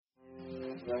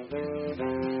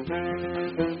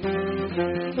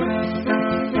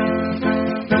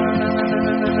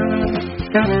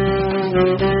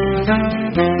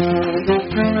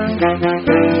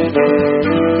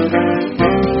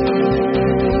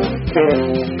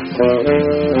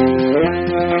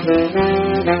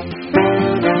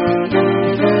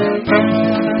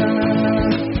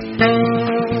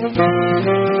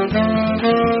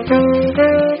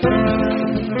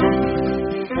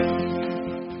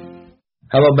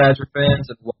Hello, Badger fans,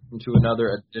 and welcome to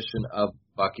another edition of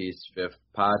Bucky's Fifth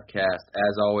Podcast.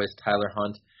 As always, Tyler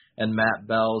Hunt and Matt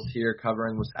Bells here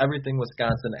covering everything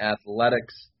Wisconsin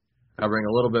athletics, covering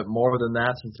a little bit more than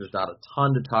that since there's not a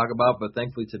ton to talk about, but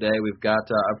thankfully today we've got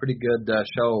a pretty good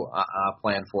show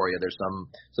planned for you. There's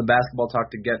some basketball talk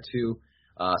to get to,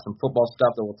 some football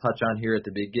stuff that we'll touch on here at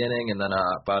the beginning, and then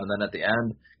at the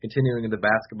end, continuing the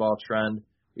basketball trend,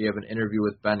 we have an interview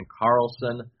with Ben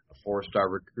Carlson, four-star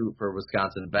recruit for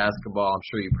Wisconsin basketball. I'm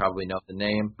sure you probably know the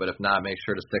name, but if not, make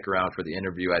sure to stick around for the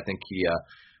interview. I think he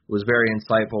was very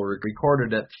insightful.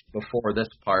 Recorded it before this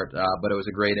part, but it was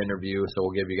a great interview, so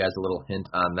we'll give you guys a little hint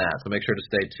on that. So make sure to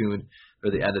stay tuned for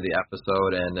the end of the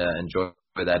episode and enjoy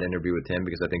that interview with him,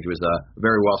 because I think he was a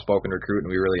very well-spoken recruit,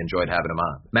 and we really enjoyed having him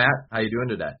on. Matt, how you doing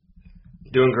today?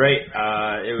 Doing great.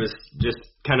 It was just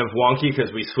kind of wonky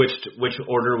because we switched which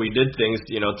order we did things,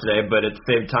 today. But at the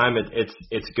same time,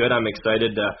 it's good. I'm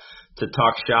excited to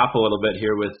talk shop a little bit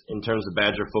here in terms of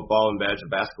Badger football and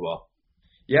Badger basketball.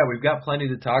 Yeah, we've got plenty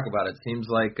to talk about. It seems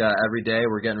like every day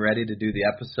we're getting ready to do the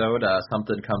episode.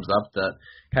 Something comes up that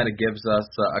kind of gives us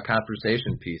a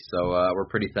conversation piece. So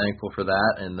we're pretty thankful for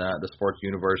that and the sports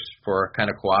universe for kind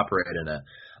of cooperating in it.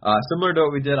 Similar to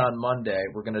what we did on Monday,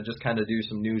 we're going to just kind of do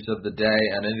some news of the day,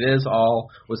 and it is all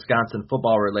Wisconsin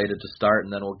football related to start,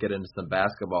 and then we'll get into some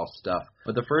basketball stuff.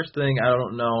 But the first thing, I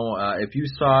don't know if you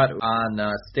saw it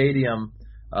on Stadium,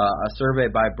 a survey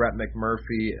by Brett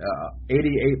McMurphy,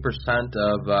 88%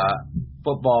 of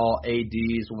football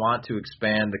ADs want to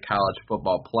expand the college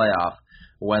football playoff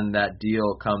when that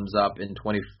deal comes up in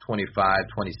 2025-26.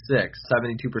 72%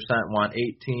 want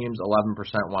 8 teams,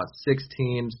 11% want 6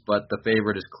 teams, but the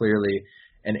favorite is clearly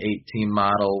an 8-team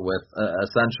model with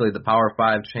essentially the Power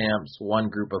 5 champs, 1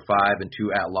 group of 5, and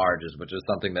 2 at-larges, which is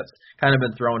something that's kind of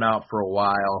been thrown out for a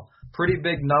while. Pretty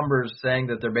big numbers saying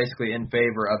that they're basically in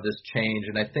favor of this change,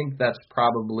 and I think that's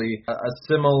probably a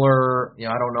similar,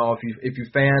 I don't know if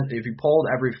you polled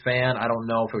every fan, I don't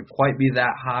know if it would quite be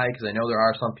that high, because I know there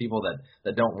are some people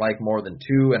that don't like more than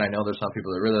 2, and I know there's some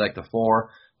people that really like the 4,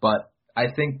 but I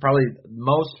think probably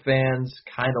most fans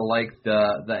kind of like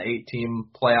the 8-team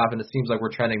playoff, and it seems like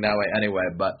we're trending that way anyway.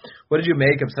 But what did you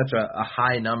make of such a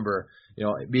high number,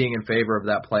 being in favor of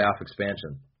that playoff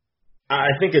expansion? I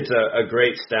think it's a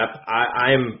great step.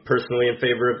 I am personally in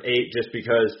favor of 8 just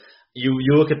because you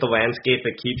look at the landscape,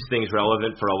 it keeps things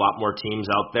relevant for a lot more teams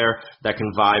out there that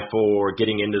can vie for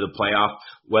getting into the playoff,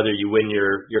 whether you win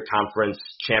your conference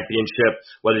championship,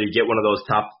 whether you get one of those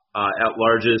top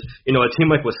at-larges. A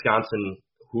team like Wisconsin,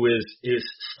 who is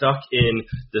stuck in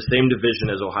the same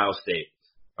division as Ohio State,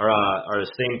 or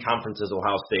the same conference as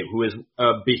Ohio State, who is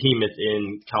a behemoth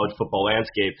in college football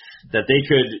landscape, that they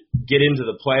could get into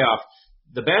the playoff.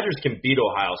 The Badgers can beat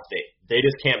Ohio State. They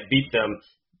just can't beat them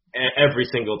every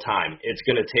single time. It's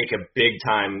going to take a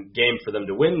big-time game for them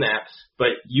to win that,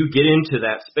 but you get into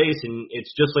that space, and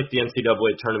it's just like the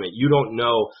NCAA tournament. You don't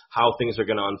know how things are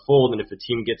going to unfold, and if a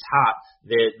team gets hot,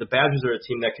 the Badgers are a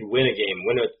team that can win a game,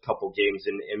 win a couple games,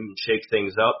 and shake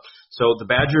things up. So the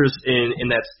Badgers, in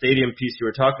that stadium piece you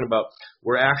were talking about,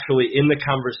 were actually in the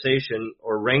conversation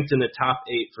or ranked in the top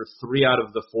 8 for 3 out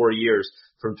of the 4 years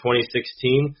from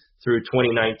 2016 through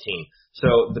 2019.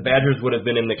 So the Badgers would have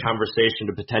been in the conversation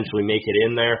to potentially make it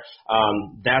in there.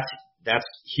 That's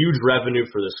huge revenue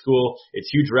for the school. It's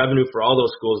huge revenue for all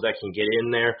those schools that can get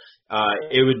in there.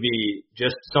 It would be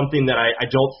just something that I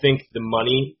don't think the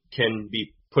money can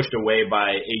be pushed away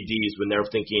by ADs when they're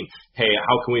thinking, hey,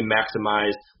 how can we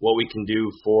maximize what we can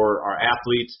do for our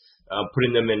athletes,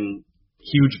 putting them in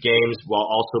huge games while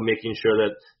also making sure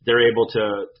that they're able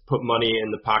to put money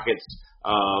in the pockets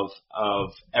of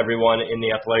everyone in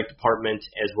the athletic department,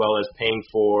 as well as paying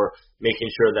for making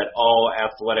sure that all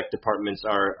athletic departments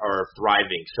are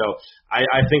thriving. So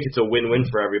I think it's a win-win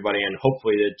for everybody, and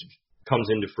hopefully it comes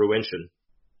into fruition.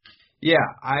 Yeah,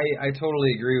 I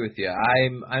totally agree with you.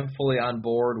 I'm fully on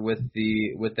board with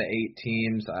the 8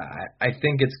 teams. I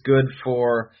think it's good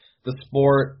for the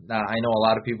sport. I know a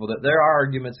lot of people that there are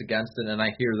arguments against it, and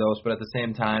I hear those, but at the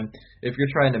same time, if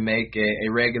you're trying to make a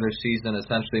regular season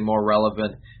essentially more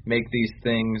relevant, make these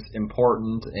things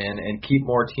important, and keep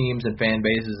more teams and fan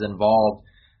bases involved,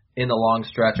 in the long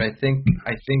stretch. I think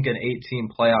an 8-team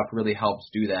playoff really helps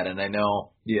do that. And I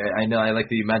know I like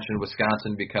that you mentioned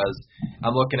Wisconsin because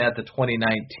I'm looking at the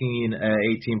 2019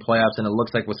 8-team playoffs, and it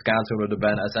looks like Wisconsin would have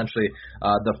been essentially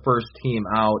the first team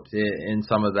out in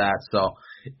some of that. So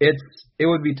it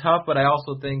would be tough, but I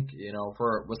also think,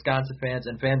 for Wisconsin fans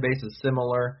and fan base is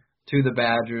similar to the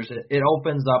Badgers, it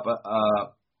opens up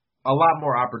a lot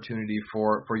more opportunity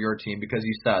for your team because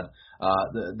you said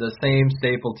the same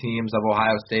staple teams of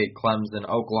Ohio State, Clemson,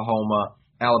 Oklahoma,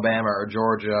 Alabama, or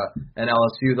Georgia, and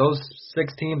LSU, those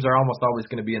 6 teams are almost always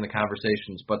going to be in the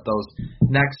conversations. But those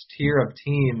next tier of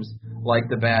teams like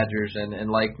the Badgers and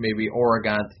like maybe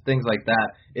Oregon, things like that,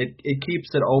 it keeps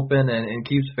it open and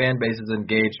keeps fan bases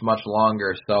engaged much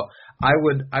longer. So I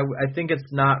think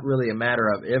it's not really a matter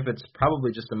of if, it's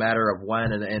probably just a matter of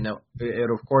when, and it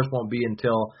of course won't be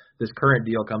until this current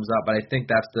deal comes up, but I think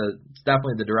it's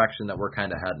definitely the direction that we're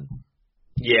kind of heading.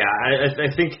 Yeah,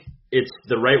 I think it's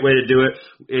the right way to do it.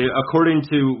 According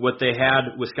to what they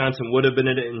had, Wisconsin would have been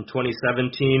in it in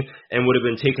 2017 and would have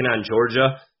been taken on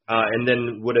Georgia, and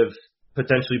then would have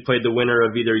potentially played the winner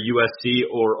of either USC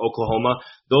or Oklahoma.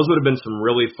 Those would have been some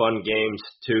really fun games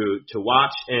to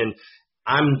watch, and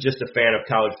I'm just a fan of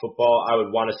college football. I would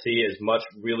want to see as much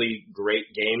really great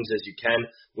games as you can.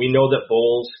 We know that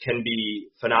bowls can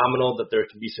be phenomenal, that there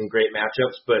can be some great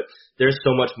matchups, but there's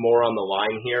so much more on the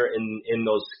line here in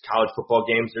those college football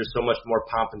games. There's so much more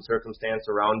pomp and circumstance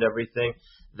around everything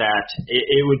that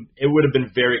it would have been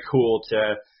very cool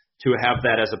to have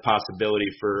that as a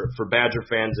possibility for Badger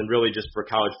fans and really just for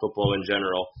college football in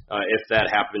general, if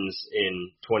that happens in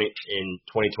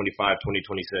 2025,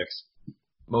 2026.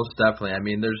 Most definitely. I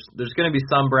mean, there's going to be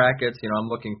some brackets. I'm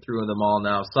looking through them all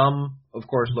now. Some, of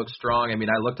course, look strong. I mean,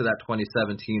 I looked at that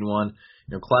 2017 one.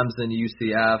 Clemson,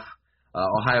 UCF,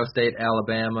 Ohio State,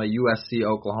 Alabama, USC,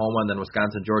 Oklahoma, and then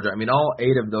Wisconsin, Georgia. I mean, all 8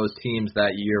 of those teams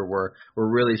that year were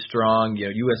really strong.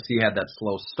 USC had that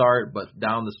slow start, but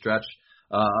down the stretch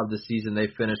of the season, they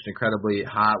finished incredibly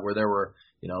hot. Where there were,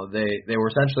 they were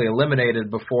essentially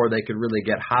eliminated before they could really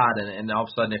get hot, and all of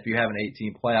a sudden, if you have an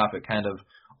 8-team playoff, it kind of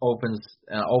opens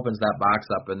that box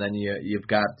up, and then you've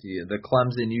got the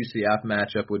Clemson UCF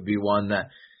matchup would be one that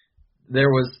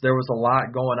there was a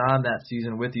lot going on that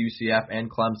season with UCF and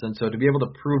Clemson. So to be able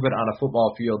to prove it on a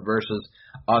football field versus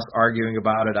us arguing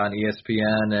about it on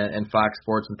ESPN and Fox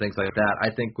Sports and things like that,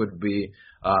 I think would be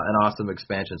an awesome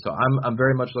expansion. So I'm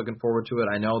very much looking forward to it.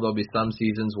 I know there'll be some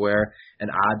seasons where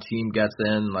an odd team gets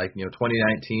in, like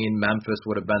 2019 Memphis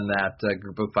would have been that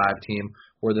group of 5 team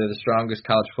where they're the strongest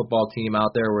college football team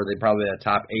out there, where they probably a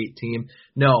top 8 team.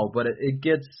 No, but it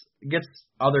gets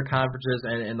other conferences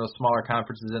and those smaller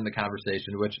conferences in the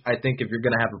conversation, which I think if you're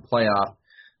going to have a playoff,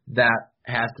 that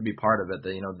has to be part of it.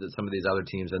 Some of these other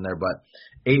teams in there, but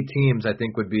 8 teams I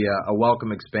think would be a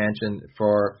welcome expansion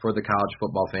for the college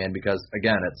football fan, because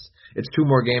again, it's 2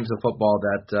 more games of football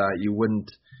that you wouldn't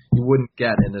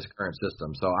get in this current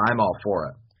system. So I'm all for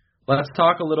it. Let's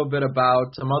talk a little bit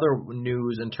about some other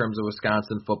news in terms of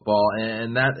Wisconsin football,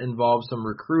 and that involves some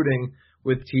recruiting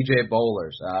with TJ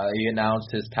Bollers. He announced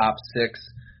his top 6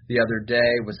 the other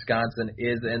day. Wisconsin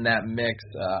is in that mix.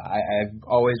 I've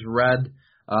always read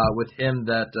with him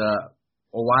that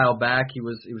a while back he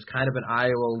was kind of an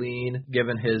Iowa lean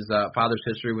given his father's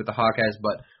history with the Hawkeyes,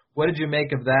 but what did you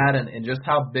make of that, and just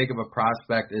how big of a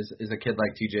prospect is a kid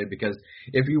like TJ? Because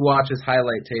if you watch his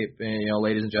highlight tape,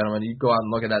 ladies and gentlemen, you go out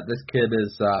and look at that. This kid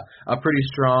is a pretty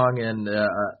strong and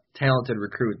talented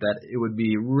recruit that it would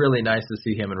be really nice to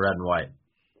see him in red and white.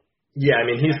 Yeah, I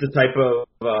mean, he's the type of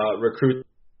recruit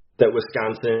that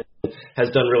Wisconsin has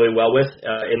done really well with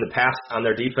in the past on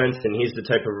their defense, and he's the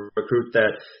type of recruit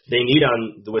that they need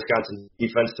on the Wisconsin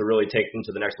defense to really take them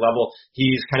to the next level.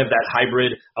 He's kind of that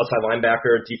hybrid outside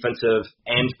linebacker, defensive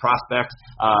end prospect.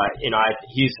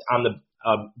 He's on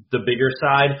the bigger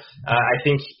side. I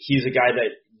think he's a guy that,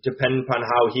 depending upon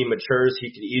how he matures,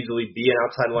 he could easily be an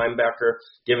outside linebacker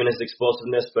given his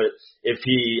explosiveness, but if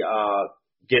he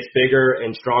gets bigger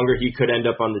and stronger, he could end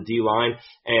up on the D-line,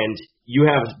 and you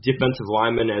have defensive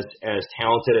linemen as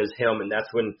talented as him, and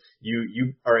that's when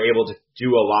you are able to do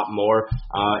a lot more.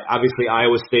 Obviously,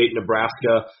 Iowa State,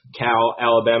 Nebraska, Cal,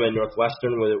 Alabama, and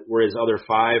Northwestern were his other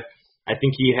 5. I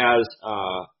think he has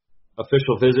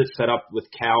official visits set up with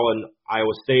Cal and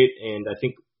Iowa State, and I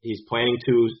think he's planning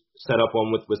to set up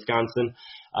one with Wisconsin.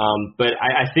 But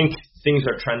I think things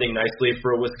are trending nicely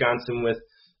for Wisconsin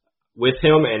with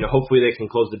him, and hopefully they can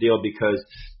close the deal, because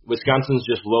Wisconsin's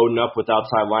just loading up with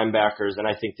outside linebackers, and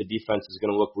I think the defense is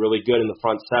going to look really good in the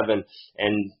front 7,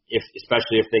 and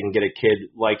especially if they can get a kid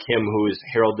like him who is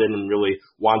heralded and really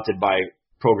wanted by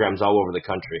programs all over the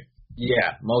country.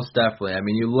 Yeah, most definitely. I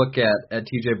mean, you look at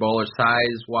TJ Bowler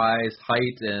size wise,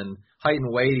 height and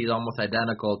weight, he's almost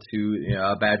identical to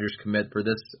a Badgers commit for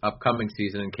this upcoming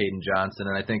season in Caden Johnson.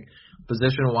 And I think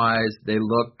position wise, they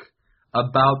look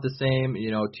about the same.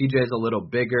 TJ's a little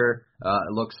bigger.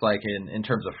 It looks like in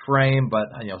terms of frame, but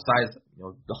size,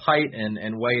 the height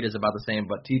and weight is about the same.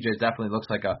 But TJ definitely looks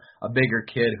like a bigger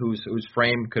kid whose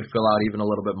frame could fill out even a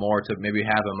little bit more to maybe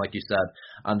have him, like you said,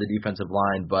 on the defensive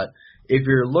line. But if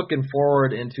you're looking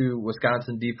forward into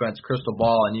Wisconsin defense crystal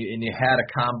ball and you had a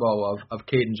combo of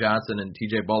Caden Johnson and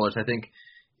TJ Bowlers, I think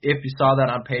if you saw that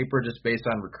on paper just based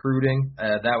on recruiting,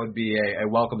 that would be a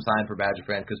welcome sign for Badger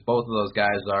fans because both of those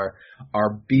guys are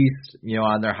beasts,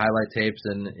 on their highlight tapes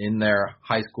and in their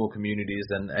high school communities.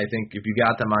 And I think if you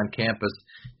got them on campus,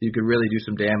 you could really do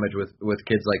some damage with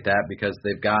kids like that because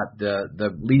they've got the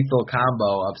lethal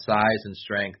combo of size and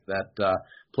strength that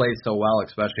plays so well,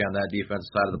 especially on that defensive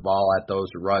side of the ball at those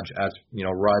rushing.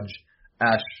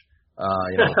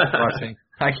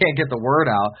 I can't get the word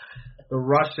out. The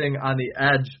rushing on the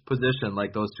edge position,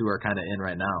 like those two are kind of in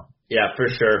right now. Yeah, for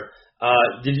sure.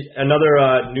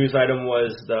 Another news item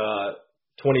was the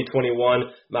 2021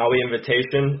 Maui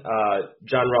Invitation.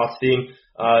 John Rothstein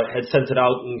had sent it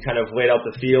out and kind of laid out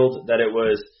the field that it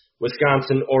was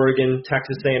Wisconsin, Oregon,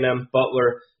 Texas A&M,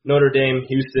 Butler, Notre Dame,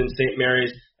 Houston, St.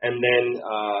 Mary's, and then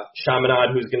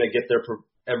Chaminade, who's going to get their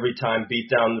every time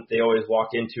beatdown that they always walk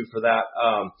into for that.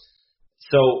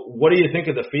 So what do you think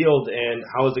of the field, and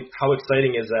how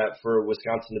exciting is that for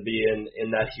Wisconsin to be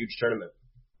in that huge tournament?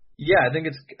 Yeah, I think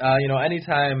it's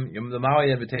anytime the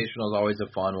Maui Invitational is always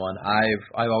a fun one.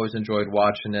 I've always enjoyed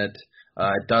watching it.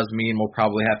 It does mean we'll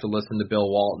probably have to listen to Bill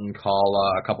Walton call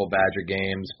a couple Badger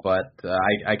games, but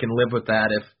I can live with that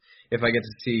if I get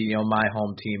to see my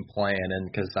home team playing,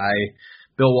 and because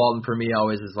Bill Walton for me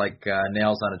always is like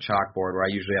nails on a chalkboard where I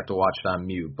usually have to watch it on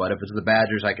mute. But if it's the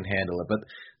Badgers, I can handle it. But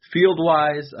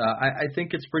field-wise, I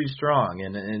think it's pretty strong.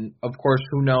 And of course,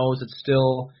 who knows? It's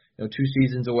still 2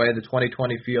 seasons away. The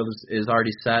 2020 field is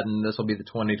already set, and this will be the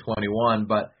 2021.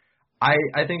 But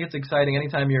I think it's exciting.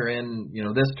 Anytime you're in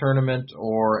this tournament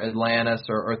or Atlantis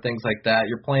or things like that,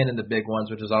 you're playing in the big ones,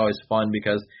 which is always fun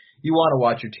because you want to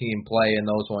watch your team play in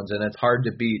those ones, and it's hard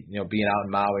to beat being out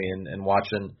in Maui and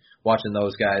watching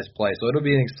those guys play. So it'll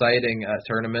be an exciting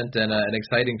tournament and an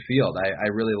exciting field. I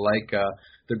really like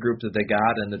the group that they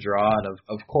got and the draw. And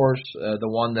of course, the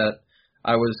one that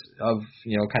I was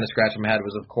kind of scratching my head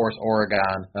was, of course,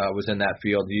 Oregon was in that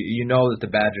field. You know that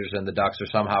the Badgers and the Ducks are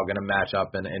somehow going to match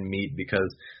up and meet because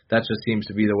that just seems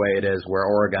to be the way it is, where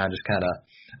Oregon just kind of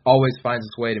always finds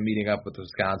its way to meeting up with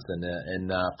Wisconsin in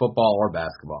football or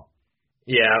basketball.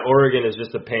 Yeah, Oregon is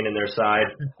just a pain in their side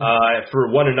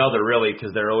for one another, really,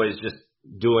 because they're always just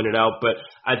doing it out. But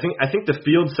I think the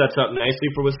field sets up nicely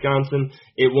for Wisconsin.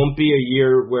 It won't be a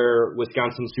year where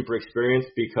Wisconsin's super experienced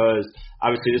because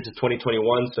obviously this is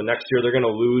 2021, so next year they're going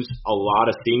to lose a lot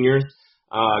of seniors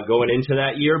going into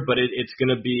that year. But it's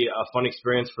going to be a fun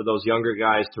experience for those younger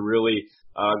guys to really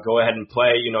go ahead and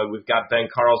play. We've got Ben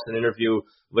Carlson interview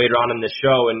later on in the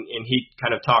show, and he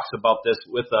kind of talks about this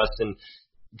with us, and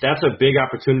that's a big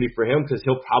opportunity for him because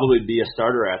he'll probably be a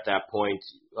starter at that point,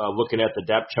 looking at the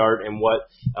depth chart and what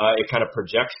it kind of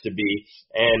projects to be.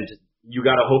 And you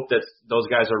got to hope that those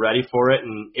guys are ready for it.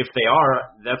 And if they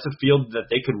are, that's a field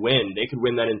that they could win. They could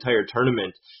win that entire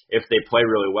tournament if they play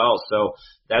really well. So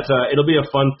it'll be a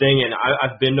fun thing. And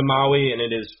I've been to Maui, and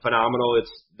it is phenomenal.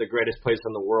 It's the greatest place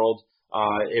in the world.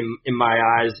 In my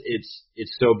eyes,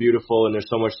 it's so beautiful, and there's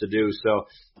so much to do. So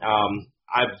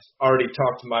I've already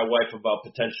talked to my wife about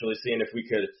potentially seeing if we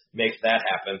could make that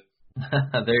happen.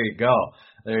 There you go.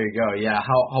 Yeah,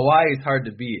 Hawaii is hard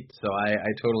to beat, so I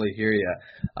totally hear you.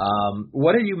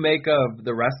 What do you make of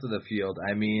the rest of the field?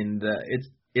 I mean,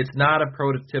 it's not a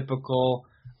prototypical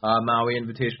Maui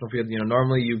Invitational field.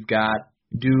 Normally you've got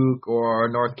Duke or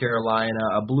North Carolina,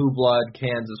 a blue blood,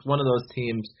 Kansas, one of those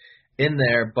teams in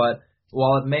there, but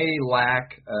while it may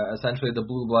lack essentially the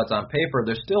blue bloods on paper,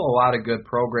 there's still a lot of good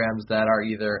programs that are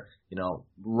either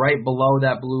right below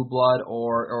that blue blood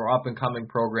or up and coming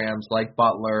programs like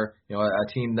Butler,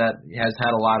 a team that has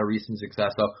had a lot of recent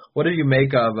success. So, what do you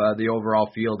make of the overall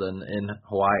field in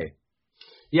Hawaii?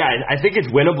 Yeah, I think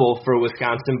it's winnable for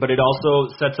Wisconsin, but it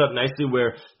also sets up nicely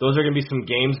where those are going to be some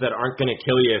games that aren't going to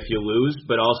kill you if you lose,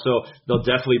 but also they'll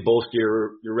definitely bolster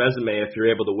your resume if you're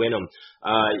able to win them.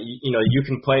 You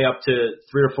can play up to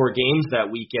 3 or 4 games that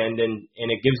weekend, and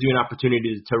it gives you an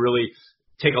opportunity to really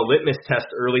take a litmus test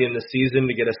early in the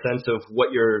season to get a sense of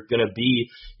what you're going to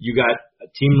be. You got a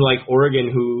team like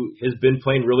Oregon who has been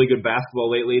playing really good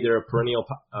basketball lately. They're a perennial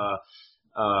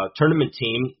tournament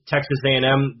team. Texas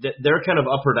A&M, they're kind of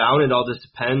up or down. It all just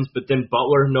depends. But then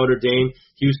Butler, Notre Dame,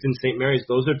 Houston, St. Mary's,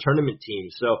 those are tournament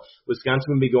teams. So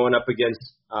Wisconsin will be going up against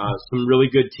some really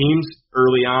good teams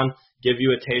early on, give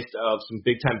you a taste of some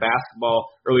big-time basketball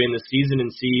early in the season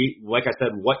and see, like I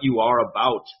said, what you are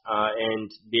about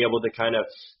and be able to kind of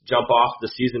jump off the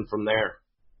season from there.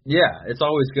 Yeah, it's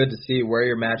always good to see where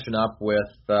you're matching up with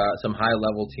some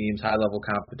high-level teams, high-level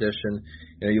competition.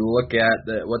 You look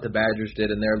at what the Badgers did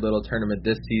in their little tournament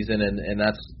this season, and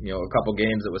that's a couple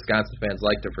games that Wisconsin fans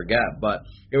like to forget. But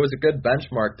it was a good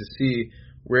benchmark to see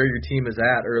where your team is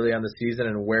at early on the season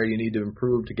and where you need to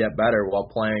improve to get better while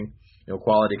playing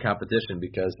quality competition.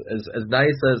 Because as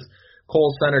nice as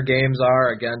Kohl Center games are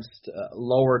against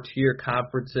lower-tier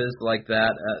conferences like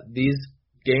that, these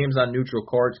games on neutral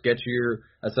courts get you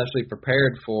essentially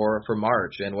prepared for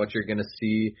March and what you're going to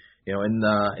see, in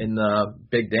the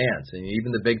Big Dance and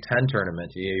even the Big Ten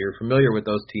tournament. You're familiar with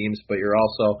those teams, but you're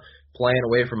also playing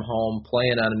away from home,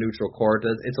 playing on a neutral court.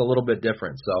 It's a little bit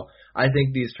different. So I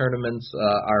think these tournaments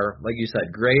are, like you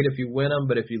said, great if you win them,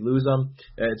 but if you lose them,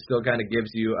 it still kind of gives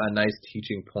you a nice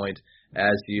teaching point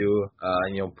as you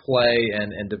play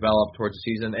and develop towards the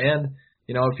season. And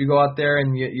if you go out there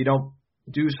and you don't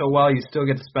do so well, you still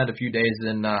get to spend a few days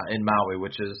in Maui,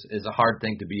 which is a hard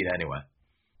thing to beat anyway.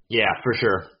 Yeah, for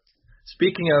sure.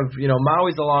 Speaking of,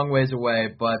 Maui's a long ways away,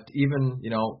 but even,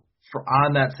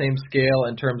 on that same scale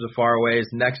in terms of far away is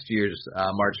next year's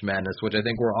March Madness, which I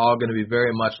think we're all going to be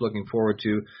very much looking forward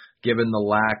to given the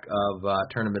lack of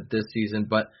tournament this season.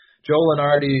 But Joe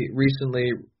Lunardi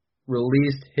recently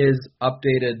released his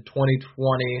updated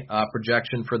 2020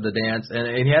 projection for the dance,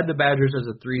 and he had the Badgers as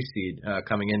a 3 seed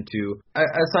coming into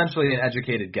essentially an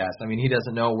educated guess. I mean, he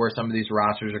doesn't know where some of these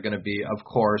rosters are going to be. Of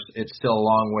course, it's still a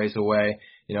long ways away.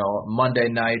 Monday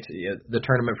night, the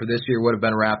tournament for this year would have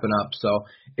been wrapping up, so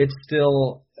it's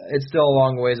still a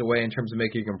long ways away in terms of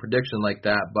making a prediction like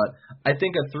that. But I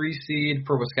think a 3 seed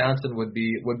for Wisconsin would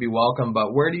be welcome.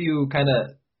 But where do you kind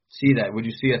of see that? Would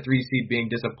you see a 3 seed being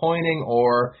disappointing,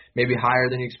 or maybe higher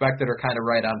than you expected, or kind of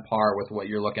right on par with what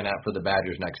you're looking at for the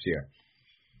Badgers next year?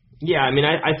 Yeah, I mean,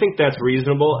 I think that's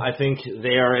reasonable. I think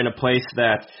they are in a place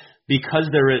that, because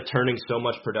they're returning so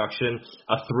much production,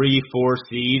 a 3-4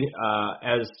 seed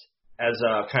as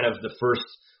kind of the first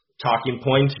talking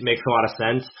point makes a lot of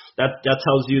sense. That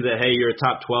tells you that, hey, you're a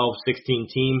top 12, 16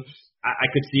 team. I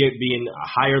could see it being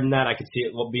higher than that. I could see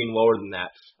it being lower than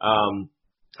that.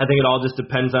 I think it all just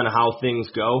depends on how things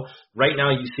go. Right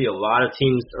now, you see a lot of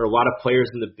teams or a lot of players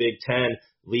in the Big Ten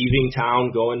leaving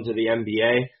town, going to the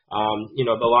NBA.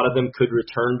 A lot of them could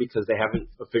return because they haven't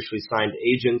officially signed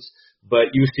agents.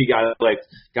 But you see guys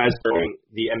going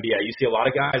the NBA. You see a lot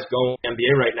of guys going to the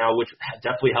NBA right now, which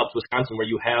definitely helps Wisconsin, where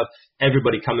you have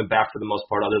everybody coming back for the most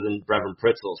part, other than Brevin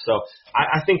Pritzel. So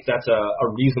I think that's a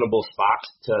reasonable spot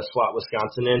to slot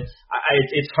Wisconsin in.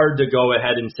 It's hard to go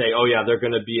ahead and say, oh yeah, they're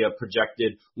going to be a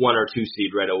projected 1 or 2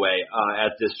 seed right away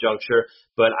at this juncture.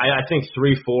 But I think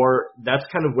 3-4, that's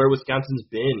kind of where Wisconsin's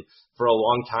been for a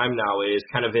long time now, is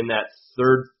kind of in that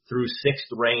 3rd through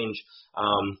 6th range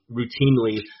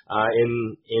routinely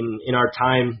in our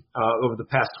time over the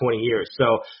past 20 years.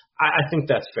 So I think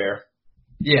that's fair.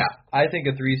 Yeah, I think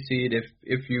a 3 seed,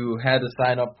 if you had to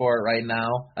sign up for it right now,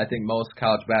 I think most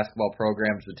college basketball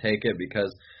programs would take it,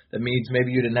 because that means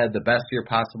maybe you didn't have the best year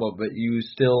possible, but you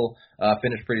still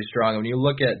finished pretty strong. When you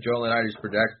look at Joe Lunardi's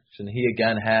projection, he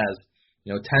again has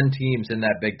 10 teams in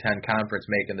that Big Ten conference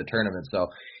making the tournament. So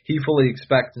he fully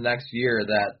expects next year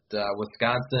that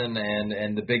Wisconsin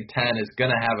and the Big Ten is going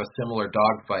to have a similar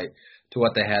dogfight to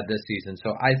what they had this season.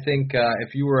 So I think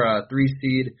if you were a 3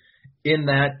 seed in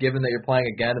that, given that you're playing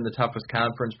again in the toughest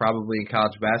conference probably in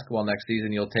college basketball next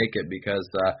season, you'll take it, because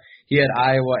he had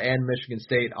Iowa and Michigan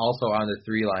State also on the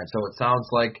 3 line. So it sounds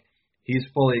like he's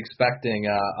fully expecting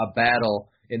a battle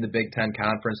in the Big Ten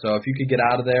Conference. So if you could get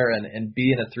out of there and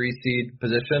be in a 3 seed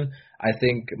position, I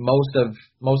think most of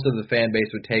the fan base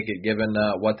would take it, given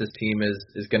what this team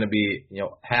is going to be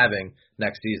having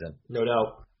next season. No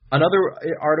doubt. Another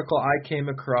article I came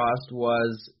across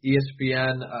was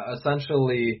ESPN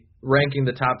essentially ranking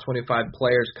the top 25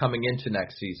 players coming into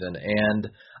next season, and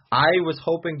I was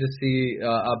hoping to see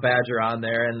a Badger on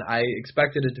there, and I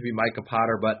expected it to be Micah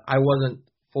Potter, but I wasn't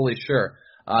fully sure.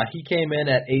 He came in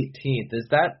at 18th. Is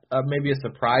that maybe a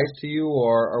surprise to you,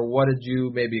 or what did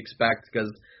you maybe expect?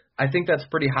 Because I think that's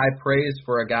pretty high praise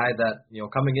for a guy that,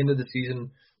 coming into the season,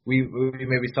 we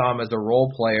maybe saw him as a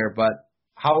role player, but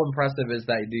how impressive is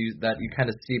that you kind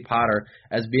of see Potter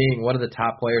as being one of the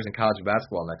top players in college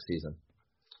basketball next season?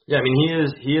 Yeah, I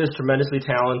mean he is tremendously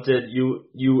talented.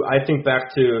 I think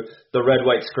back to the red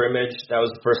white scrimmage. That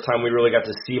was the first time we really got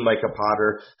to see Micah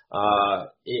Potter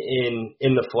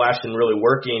in the flesh and really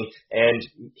working, and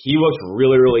he looked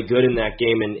really good in that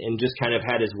game and just kind of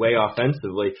had his way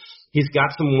offensively. He's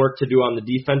got some work to do on the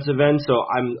defensive end, so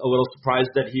I'm a little surprised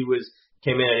that he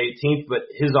came in at 18th, but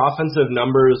his offensive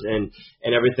numbers and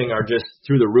everything are just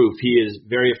through the roof. He is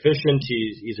very efficient.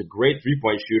 He's a great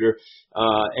three-point shooter.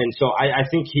 And so I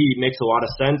think he makes a lot of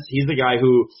sense. He's the guy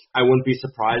who I wouldn't be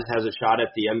surprised has a shot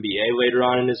at the NBA later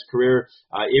on in his career,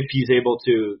 if he's able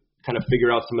to kind of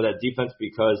figure out some of that defense,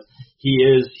 because he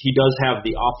does have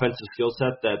the offensive skill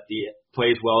set that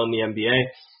plays well in the NBA.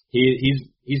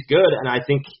 He's good, and I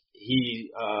think he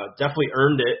definitely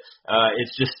earned it.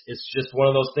 It's just one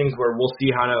of those things where we'll see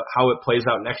how it plays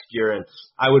out next year, and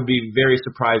I would be very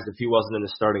surprised if he wasn't in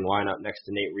the starting lineup next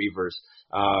to Nate Reuvers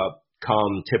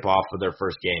come tip off of their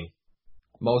first game.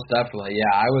 Most definitely,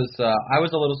 yeah. I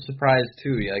was a little surprised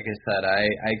too. Like I said, I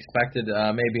expected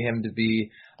maybe him to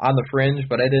be on the fringe,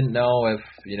 but I didn't know if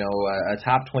a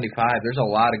top 25. There's a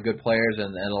lot of good players and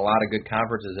a lot of good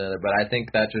conferences in it, but I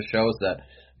think that just shows that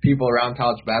people around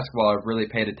college basketball have really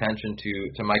paid attention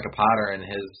to Micah Potter and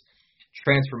his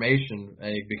transformation,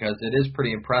 because it is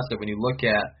pretty impressive when you look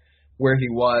at where he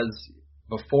was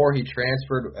before he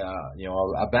transferred.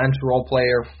 A bench role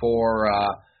player for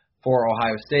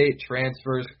Ohio State,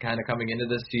 transfers kind of coming into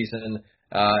this season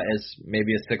as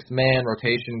maybe a sixth man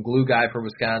rotation glue guy for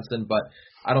Wisconsin, but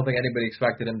I don't think anybody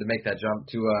expected him to make that jump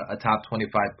to a top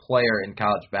 25 player in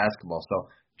college basketball. So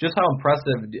just how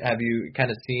impressive have you kind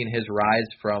of seen his rise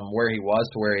from where he was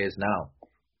to where he is now?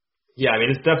 Yeah, I mean,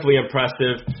 it's definitely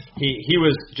impressive. He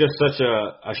was just such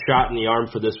a shot in the arm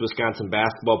for this Wisconsin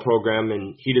basketball program,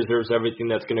 and he deserves everything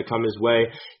that's going to come his way.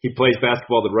 He plays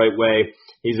basketball the right way.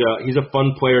 He's a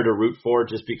fun player to root for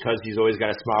just because he's always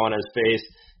got a smile on his face,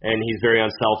 and he's very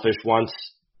unselfish.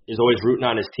 Is always rooting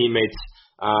on his teammates,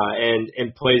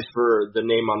 and plays for the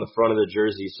name on the front of the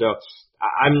jersey. So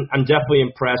I'm definitely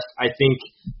impressed. I think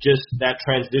just that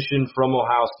transition from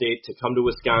Ohio State to come to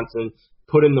Wisconsin,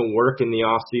 put in the work in the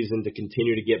off season to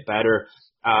continue to get better.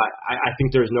 I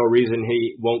think there's no reason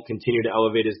he won't continue to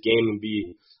elevate his game and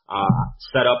be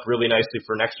set up really nicely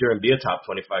for next year and be a top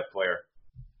 25 player.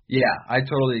 Yeah, I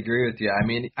totally agree with you. I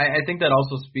mean, I think that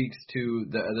also speaks to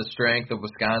the strength of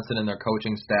Wisconsin and their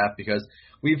coaching staff, because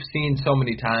we've seen so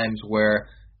many times where,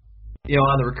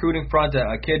 on the recruiting front,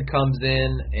 a kid comes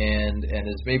in and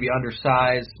is maybe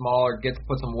undersized, smaller,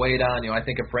 put some weight on. I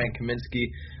think of Frank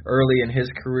Kaminsky early in his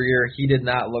career. He did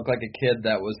not look like a kid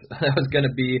that was going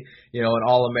to be, an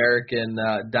All-American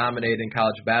dominating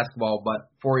college basketball. But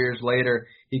 4 years later,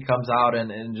 he comes out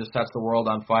and just sets the world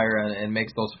on fire and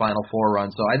makes those Final Four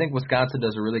runs. So I think Wisconsin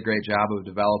does a really great job of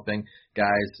developing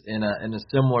guys in a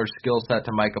similar skill set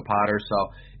to Micah Potter. So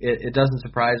it doesn't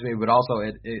surprise me, but also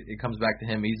it comes back to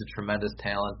him. He's a tremendous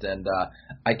talent, and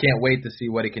I can't wait to see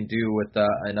what he can do with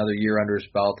another year under his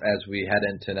belt as we head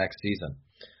into next season.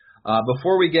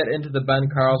 Before we get into the Ben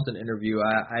Carlson interview,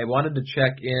 I wanted to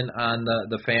check in on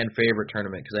the fan favorite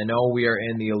tournament, because I know we are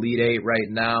in the Elite Eight right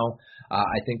now.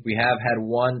 I think we have had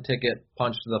one ticket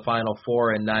punched to the Final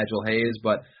Four in Nigel Hayes,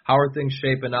 but how are things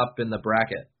shaping up in the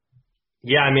bracket?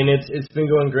 Yeah, I mean, it's been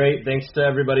going great. Thanks to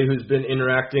everybody who's been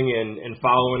interacting and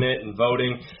following it and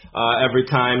voting every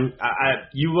time.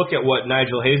 You look at what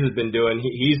Nigel Hayes has been doing.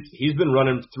 He's been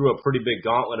running through a pretty big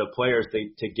gauntlet of players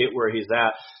to get where he's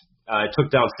at.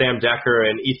 Took down Sam Decker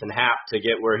and Ethan Happ to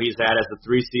get where he's at as the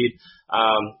 3 seed.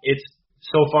 It's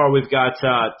so far we've got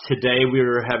today we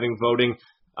were having voting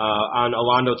on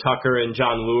Alondo Tucker and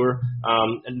John Lure.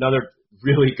 Another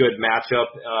really good matchup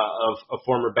of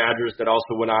former Badgers that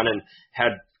also went on and had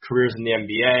careers in the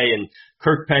NBA. And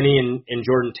Kirk Penny and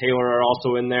Jordan Taylor are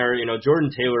also in there.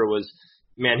 Jordan Taylor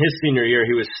his senior year,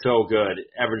 he was so good,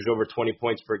 averaged over 20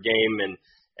 points per game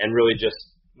and really just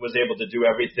was able to do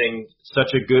everything. So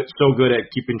good at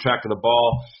keeping track of the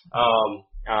ball,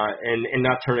 and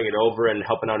not turning it over and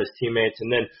helping out his teammates.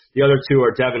 And then the other two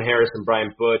are Devin Harris and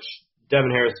Brian Butch. Devin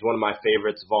Harris is one of my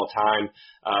favorites of all time.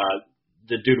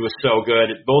 The dude was so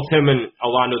good. Both him and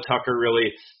Alondo Tucker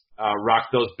really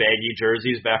rocked those baggy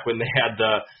jerseys back when they had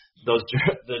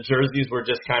the jerseys were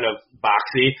just kind of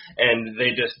boxy, and they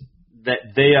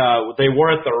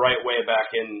wore it the right way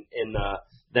back in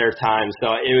their time.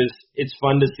 So it's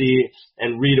fun to see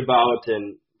and read about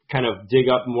and kind of dig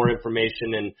up more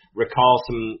information and recall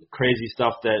some crazy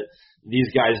stuff that these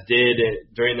guys did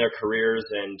during their careers.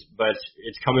 But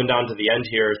it's coming down to the end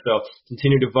here. So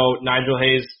continue to vote. Nigel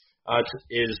Hayes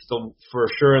for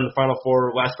sure in the Final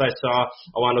Four. Last I saw,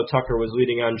 Alando Tucker was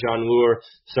leading on John Lure.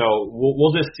 So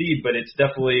we'll just see, but it's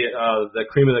definitely the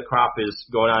cream of the crop is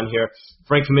going on here.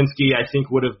 Frank Kaminsky, I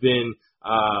think, would have been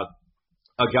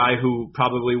a guy who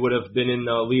probably would have been in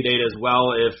the Elite Eight as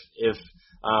well if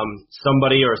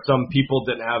somebody or some people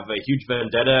didn't have a huge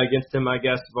vendetta against him, I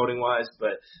guess, voting-wise.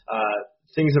 But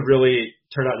things have really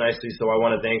turned out nicely, so I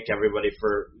want to thank everybody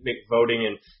for voting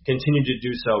and continue to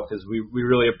do so because we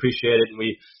really appreciate it, and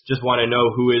we just want to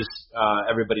know who is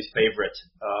everybody's favorite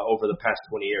over the past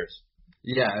 20 years.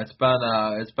 Yeah, it's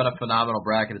been a phenomenal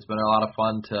bracket. It's been a lot of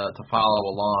fun to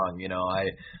follow along. You know,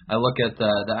 I look at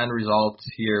the end results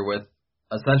here with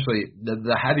essentially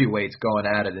the heavyweights going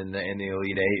at it in the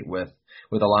Elite Eight with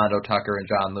Alando Tucker and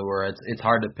John Lure. It's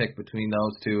hard to pick between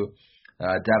those two.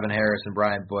 Devin Harris and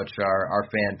Brian Butch are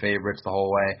fan favorites the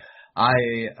whole way.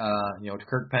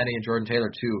 Kirk Penny and Jordan Taylor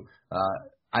too.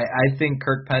 I think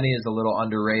Kirk Penny is a little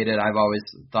underrated. I've always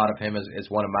thought of him as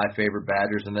one of my favorite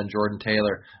Badgers, and then Jordan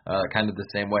Taylor kind of the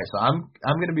same way. So I'm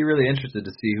going to be really interested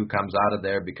to see who comes out of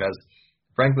there because,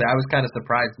 frankly, I was kind of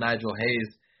surprised Nigel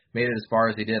Hayes made it as far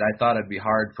as he did. I thought it'd be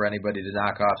hard for anybody to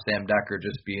knock off Sam Decker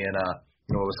just being a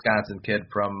Wisconsin kid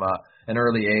from an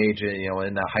early age,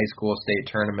 in the high school state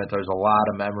tournament. There's a lot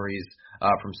of memories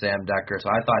from Sam Decker, so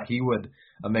I thought he would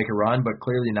make a run, but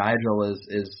clearly Nigel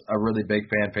is a really big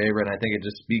fan favorite, and I think it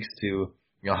just speaks to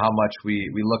how much we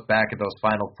look back at those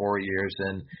Final Four years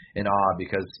in awe,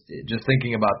 because just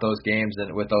thinking about those games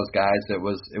and with those guys, it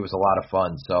was a lot of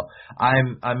fun. So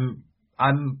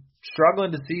I'm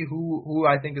struggling to see who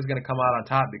I think is going to come out on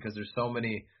top because there's so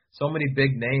many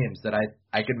big names that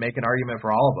I could make an argument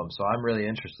for all of them. So I'm really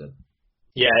interested.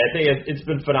 Yeah, I think it's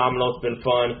been phenomenal. It's been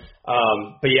fun.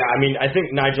 But yeah, I mean, I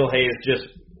think Nigel Hayes just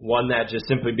won that just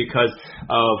simply because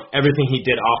of everything he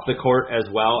did off the court as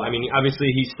well. I mean, obviously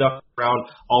he stuck around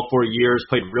all 4 years,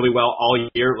 played really well all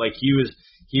year. Like he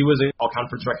was in all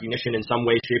conference recognition in some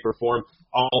way, shape, or form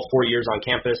all 4 years on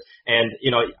campus. And,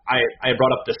 I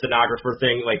brought up the stenographer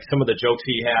thing, like some of the jokes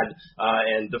he had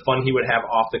and the fun he would have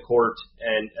off the court,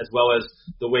 and as well as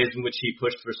the ways in which he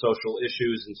pushed for social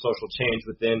issues and social change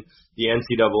within the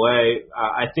NCAA,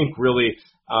 I think really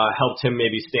helped him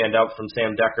maybe stand out from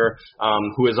Sam Decker,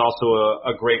 who is also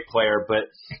a great player.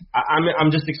 But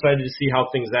I'm just excited to see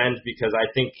how things end because I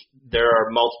think there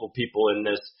are multiple people in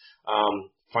this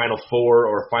Final Four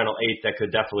or Final Eight that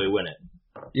could definitely win it.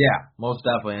 Yeah, most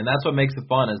definitely. And that's what makes it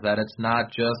fun, is that it's not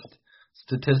just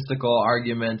statistical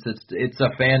arguments. It's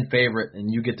a fan favorite, and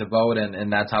you get to vote,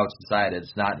 and that's how it's decided.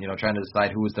 It's not, trying to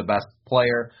decide who is the best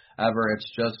player ever.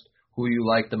 It's just who you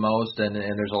like the most, and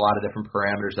there's a lot of different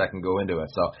parameters that can go into it.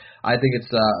 So I think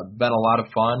it's been a lot of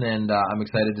fun, and I'm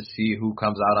excited to see who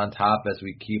comes out on top as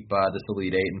we keep this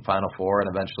Elite Eight and Final Four and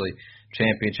eventually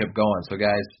championship going. So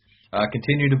guys,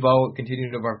 continue to vote,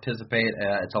 continue to participate.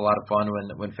 It's a lot of fun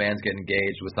when fans get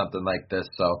engaged with something like this.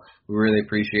 So we really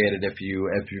appreciate it if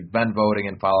you've been voting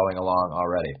and following along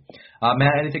already.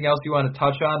 Matt, anything else you want to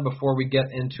touch on before we get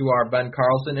into our Ben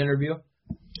Carlson interview?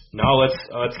 No,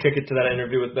 let's kick it to that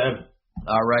interview with Ben.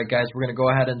 All right, guys, we're going to go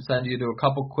ahead and send you to a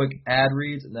couple quick ad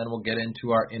reads, and then we'll get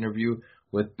into our interview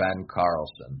with Ben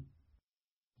Carlson.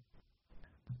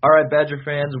 All right, Badger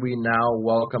fans, we now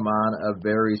welcome on a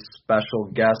very special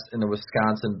guest in the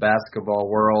Wisconsin basketball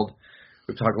world.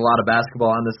 We've talked a lot of basketball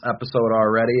on this episode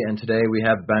already, and today we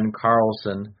have Ben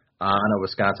Carlson on, a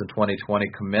Wisconsin 2020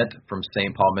 commit from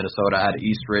St. Paul, Minnesota at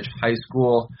East Ridge High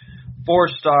School.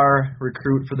 4-star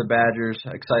recruit for the Badgers.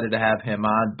 Excited to have him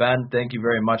on. Ben, thank you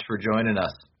very much for joining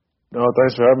us. No,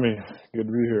 thanks for having me. Good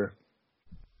to be here.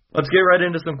 Let's get right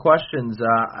into some questions.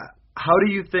 How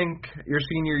do you think your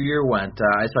senior year went?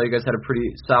 I saw you guys had a pretty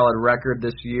solid record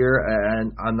this year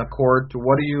and on the court.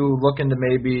 What are you looking to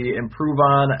maybe improve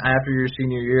on after your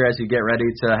senior year as you get ready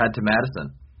to head to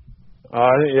Madison?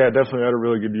 Definitely had a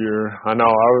really good year. I know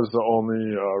I was the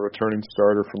only returning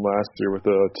starter from last year with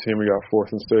the team. We got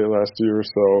fourth in state last year.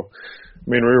 So, I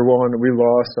mean, we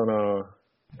lost on a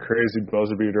crazy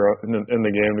buzzer beater in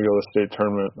the game to go to the state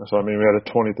tournament. So, I mean, we had a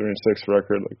 23-6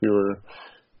 record. Like, we were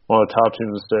one of the top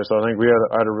teams in the state. So I think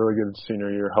I had a really good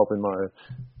senior year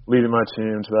leading my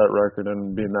team to that record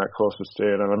and being that close to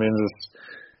state. And I mean, just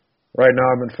right now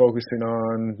I've been focusing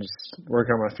on just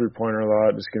working on my three-pointer a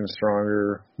lot, just getting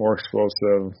stronger, more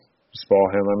explosive, just ball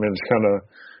handling. I mean, just kind of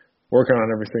working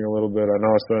on everything a little bit. I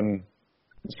know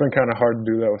it's been kind of hard to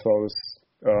do that with all this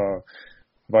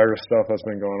virus stuff that's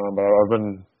been going on, but I've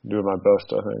been doing my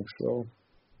best, I think. So.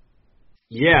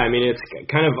 Yeah, I mean, it's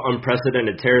kind of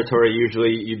unprecedented territory.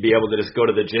 Usually you'd be able to just go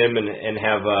to the gym and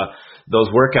have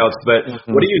those workouts. But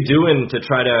what are you doing to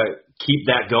try to keep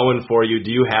that going for you?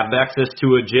 Do you have access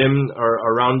to a gym or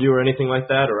around you or anything like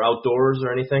that, or outdoors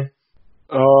or anything?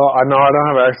 I know I don't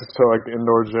have access to like the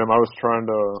indoor gym. I was trying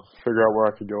to figure out where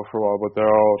I could go for a while, but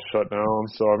they're all shut down.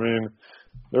 So I mean,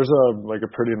 there's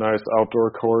a pretty nice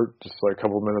outdoor court just like a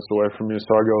couple minutes away from me,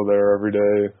 so I go there every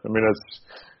day. I mean,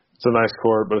 it's a nice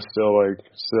court, but it's still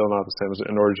not the same as an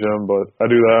indoor gym. But I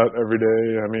do that every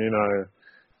day. I mean, I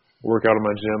work out in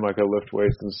my gym, like I lift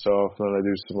weights and stuff, and then I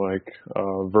do some like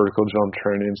vertical jump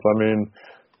training. So I mean,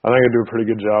 I think I do a pretty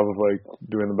good job of like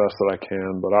doing the best that I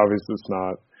can. But obviously, it's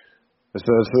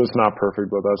not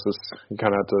perfect. But that's just, you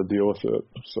kind of have to deal with it.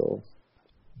 So.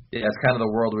 Yeah, it's kind of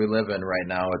the world we live in right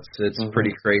now. It's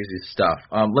pretty crazy stuff.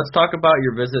 Let's talk about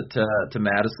your visit to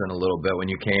Madison a little bit when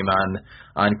you came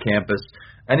on campus.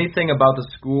 Anything about the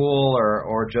school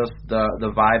or just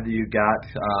the vibe that you got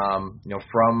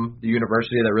from the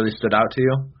university that really stood out to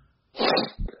you?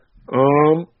 I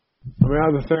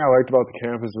mean, the thing I liked about the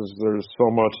campus is there's so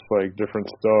much like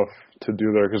different stuff to do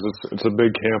there because it's a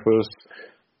big campus.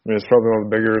 I mean, it's probably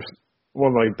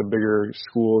one of the bigger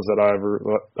schools that I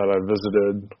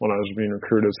visited when I was being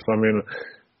recruited. So I mean,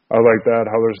 I like that,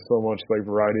 how there's so much like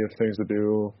variety of things to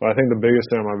do. But I think the biggest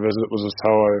thing on my visit was just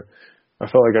how I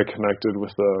felt like I connected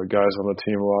with the guys on the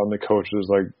team a lot and the coaches.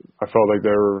 Like I felt like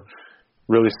they were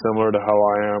really similar to how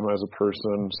I am as a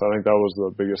person. So I think that was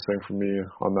the biggest thing for me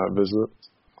on that visit.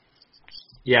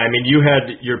 Yeah, I mean, you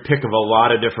had your pick of a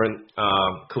lot of different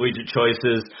collegiate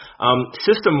choices.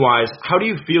 System-wise, how do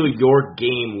you feel your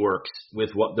game works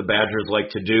with what the Badgers like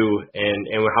to do and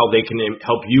how they can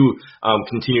help you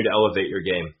continue to elevate your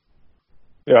game?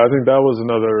 Yeah, I think that was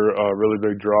another really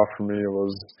big draw for me. It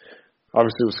was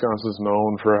obviously Wisconsin's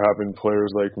known for having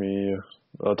players like me,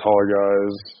 taller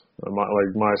guys,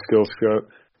 my skill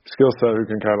set who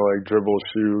can kind of like dribble,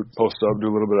 shoot, post up, do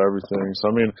a little bit of everything.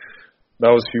 So I mean, that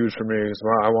was huge for me because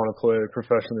I want to play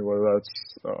professionally, whether that's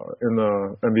in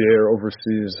the NBA or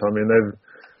overseas. I mean,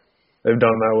 they've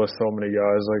done that with so many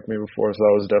guys like me before, so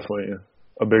that was definitely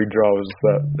a big draw. Was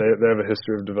that they have a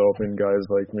history of developing guys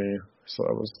like me, so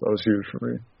that was huge for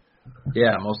me.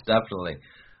 Yeah, most definitely.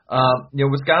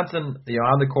 Wisconsin,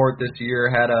 on the court this year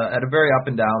had a very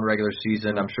up and down regular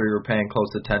season. I'm sure you were paying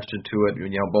close attention to it,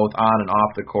 both on and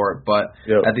off the court. But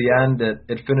At the end,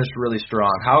 it finished really strong.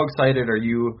 How excited are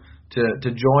you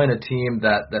to join a team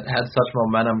that had such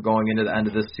momentum going into the end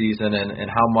of this season, and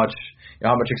how much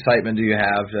excitement do you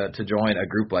have to join a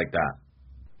group like that?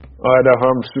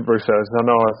 I'm super excited.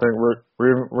 I think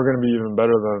we're going to be even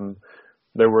better than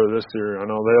they were this year. I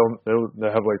know they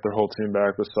have like their whole team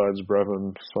back besides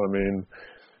Brevin. So I mean,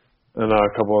 and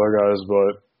a couple other guys,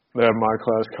 but they have my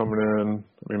class coming in.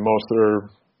 I mean, most of their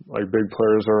like big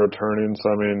players are returning.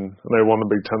 So I mean, they won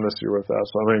the Big Ten this year with that.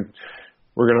 So I think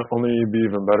we're gonna only be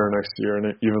even better next year, and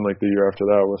even like the year after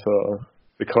that with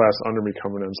the class under me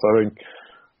coming in. So I think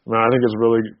it's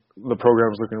really, the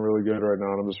program's looking really good right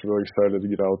now, and I'm just really excited to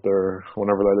get out there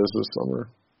whenever that is this summer.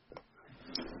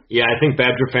 Yeah, I think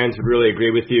Badger fans would really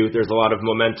agree with you. There's a lot of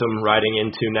momentum riding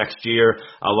into next year,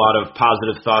 a lot of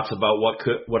positive thoughts about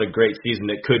what a great season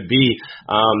it could be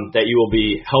that you will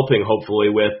be helping, hopefully,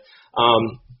 with.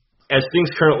 As things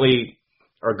currently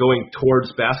are going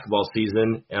towards basketball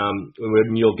season,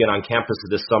 when you'll get on campus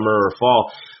this summer or fall,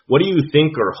 what do you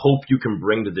think or hope you can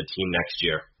bring to the team next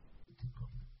year?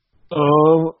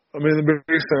 I mean, the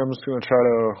biggest thing, I'm just going to try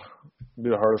to be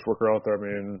the hardest worker out there. I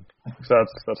mean,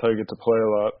 that's how you get to play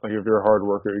a lot. Like if you're a hard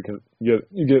worker, you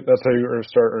get that's how you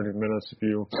start earning minutes.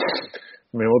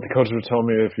 What the coaches would tell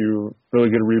me, if you really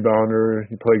good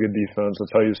rebounder, you play good defense,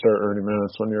 that's how you start earning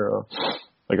minutes when you're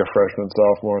like a freshman,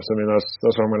 sophomore. So I mean, that's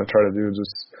what I'm going to try to do.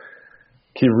 Just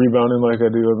keep rebounding like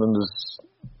I do, and then just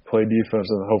play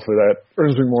defense, and hopefully that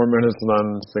earns me more minutes, and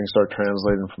then things start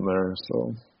translating from there.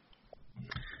 So.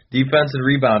 Defense and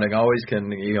rebounding always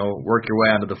can, work your way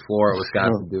onto the floor at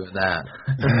Wisconsin doing that.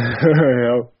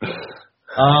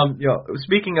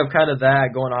 Speaking of kind of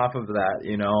that, going off of that,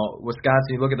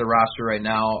 Wisconsin, you look at the roster right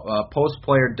now,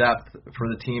 post-player depth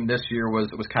for the team this year was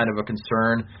kind of a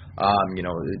concern.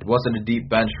 It wasn't a deep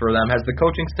bench for them. Has the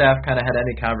coaching staff kind of had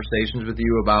any conversations with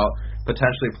you about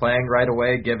potentially playing right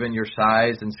away, given your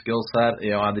size and skill set,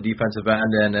 on the defensive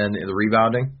end and the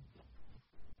rebounding?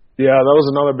 Yeah, that was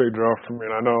another big draw for me.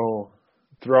 And I know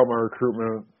throughout my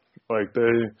recruitment, like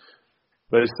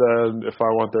they said if I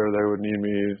went there, they would need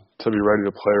me to be ready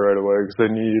to play right away because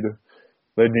they need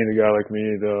a guy like me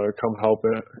to come help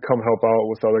out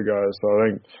with other guys. So I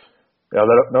think,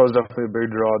 that was definitely a big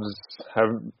draw. Just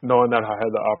knowing that I had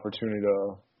the opportunity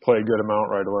to play a good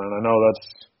amount right away. And I know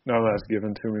none of that's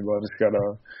given to me, but I just gotta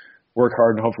work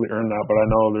hard and hopefully earn that. But I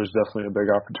know there's definitely a big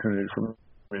opportunity for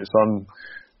me, so I'm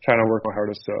trying to work my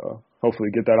hardest to hopefully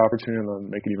get that opportunity and then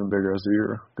make it even bigger as the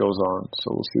year goes on.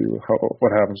 So we'll see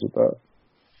what happens with that.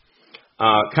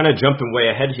 Kind of jumping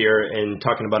way ahead here and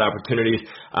talking about opportunities.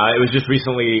 It was just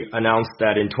recently announced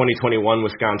that in 2021,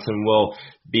 Wisconsin will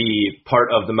be part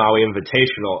of the Maui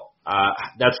Invitational.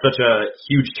 That's such a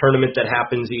huge tournament that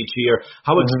happens each year.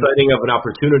 How exciting of an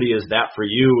opportunity is that for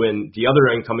you and the other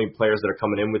incoming players that are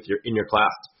coming in in your class?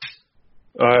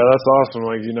 That's awesome.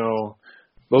 Like,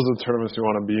 those are the tournaments you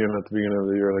want to be in at the beginning of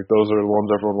the year. Like, those are the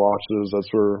ones everyone watches.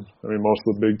 That's where, most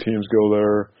of the big teams go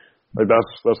there. Like,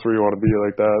 that's where you want to be.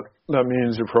 Like, that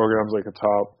means your program's like a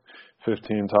top 15,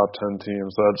 top 10 team.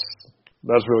 So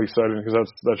that's really exciting because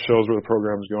that shows where the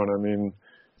program's going.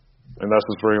 And that's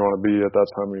just where you want to be at that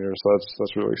time of year. So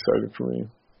that's really exciting for me.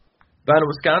 Ben,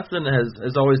 Wisconsin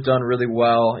has always done really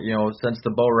well, since the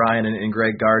Bo Ryan and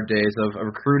Greg Gard days of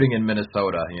recruiting in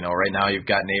Minnesota. Right now you've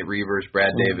got Nate Reavers,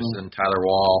 Brad Davison, Tyler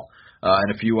Wall,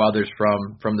 and a few others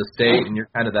from the state, and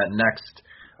you're kind of that next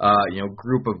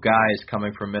group of guys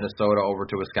coming from Minnesota over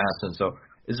to Wisconsin. So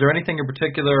is there anything in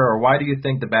particular, or why do you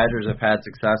think the Badgers have had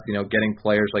success, getting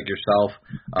players like yourself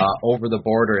over the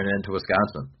border and into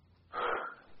Wisconsin?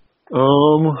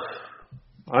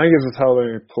 I think it's just how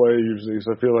they play usually.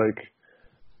 So I feel like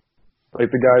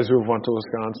the guys who have went to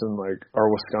Wisconsin, are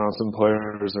Wisconsin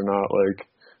players or not.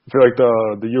 I feel like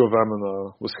the U of M and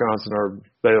the Wisconsin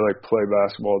they play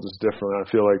basketball just different.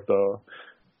 I feel like the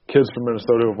kids from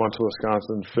Minnesota who went to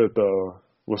Wisconsin fit the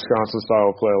Wisconsin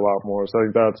style of play a lot more. So I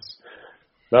think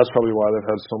that's probably why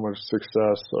they've had so much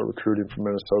success recruiting from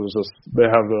Minnesota. Is just they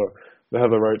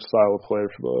have the right style of play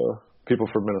for the people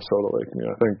from Minnesota like me.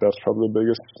 I think that's probably the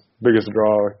biggest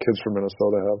draw kids from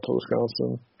Minnesota have to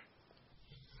Wisconsin.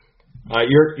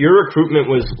 Your recruitment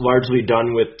was largely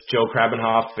done with Joe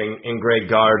Krabenhoff and Greg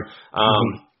Gard.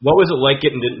 What was it like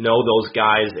getting to know those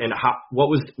guys, and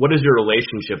what is your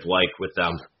relationship like with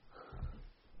them?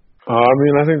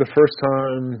 I think the first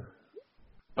time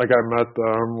I met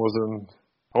them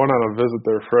I went on a visit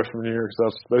their freshman year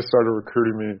because they started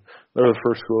recruiting me. They were the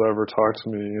first school that ever talked to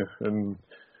me in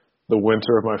the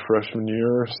winter of my freshman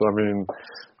year. So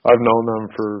I've known them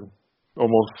for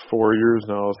almost 4 years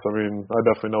now. So I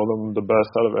definitely know them the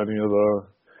best out of any of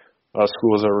the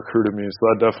schools that recruited me. So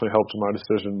that definitely helped my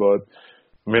decision. But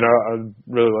I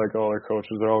really like all their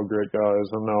coaches. They're all great guys.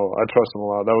 I trust them a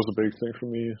lot. That was a big thing for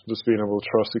me, just being able to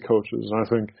trust the coaches. And I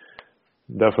think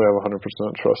definitely have 100%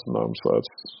 trust in them. So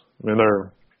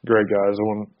they're great guys. I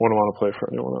wouldn't want to play for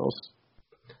anyone else.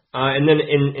 And then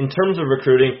in terms of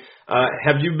recruiting,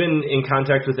 have you been in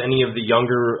contact with any of the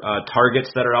younger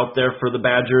targets that are out there for the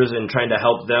Badgers and trying to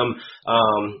help them,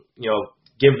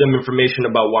 give them information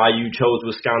about why you chose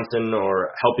Wisconsin, or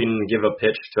helping give a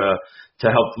pitch to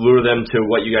help lure them to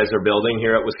what you guys are building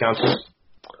here at Wisconsin?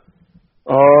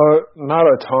 Not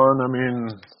a ton.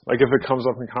 If it comes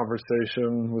up in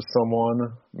conversation with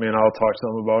someone, I'll talk to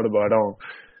them about it, but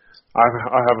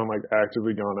I haven't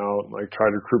actively gone out and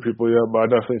tried to recruit people yet, but I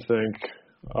definitely think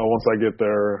once I get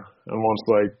there and once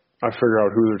I figure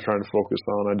out who they're trying to focus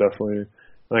on, I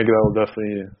think that'll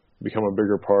definitely become a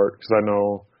bigger part because I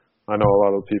know a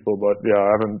lot of the people, but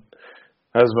yeah,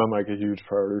 hasn't been a huge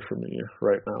priority for me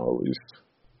right now at least.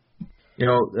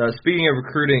 Speaking of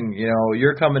recruiting,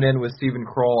 you're coming in with Steven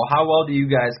Kroll. How well do you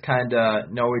guys kind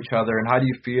of know each other, and how do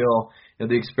you feel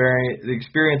the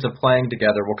experience of playing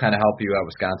together will kind of help you at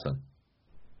Wisconsin?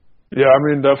 Yeah,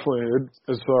 definitely.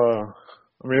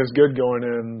 It's good going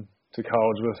in to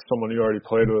college with someone you already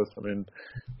played with.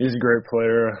 He's a great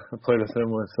player. I played with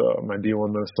him with my D1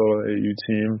 Minnesota AU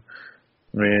team.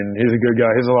 He's a good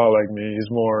guy. He's a lot like me.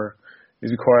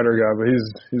 He's a quieter guy, but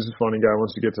he's a funny guy.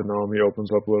 Once you get to know him, he opens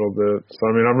up a little bit. So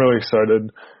I'm really excited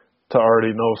to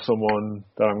already know someone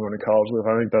that I'm going to college with.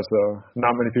 I think that's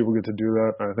not many people get to do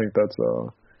that. I think that's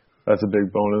a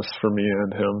big bonus for me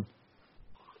and him.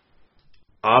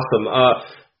 Awesome.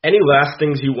 Any last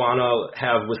things you want to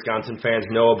have Wisconsin fans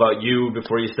know about you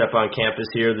before you step on campus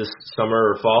here this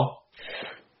summer or fall?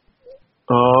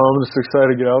 I'm just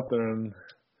excited to get out there, and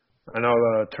I know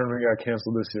the tournament got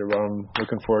canceled this year, but I'm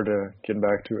looking forward to getting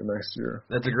back to it next year.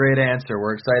 That's a great answer.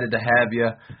 We're excited to have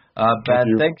you.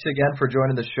 Ben, thanks again for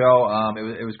joining the show.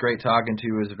 It was great talking to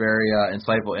you. It was a very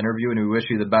insightful interview, and we wish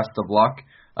you the best of luck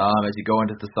as you go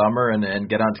into the summer and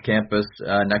get onto campus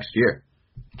next year.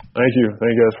 Thank you.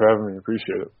 Thank you guys for having me.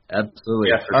 Appreciate it. Absolutely.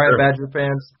 Yeah, All right, sure. Badger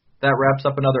fans, that wraps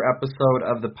up another episode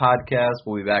of the podcast.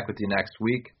 We'll be back with you next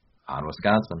week on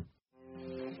Wisconsin.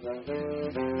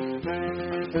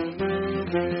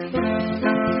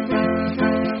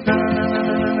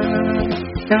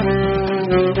 Yep.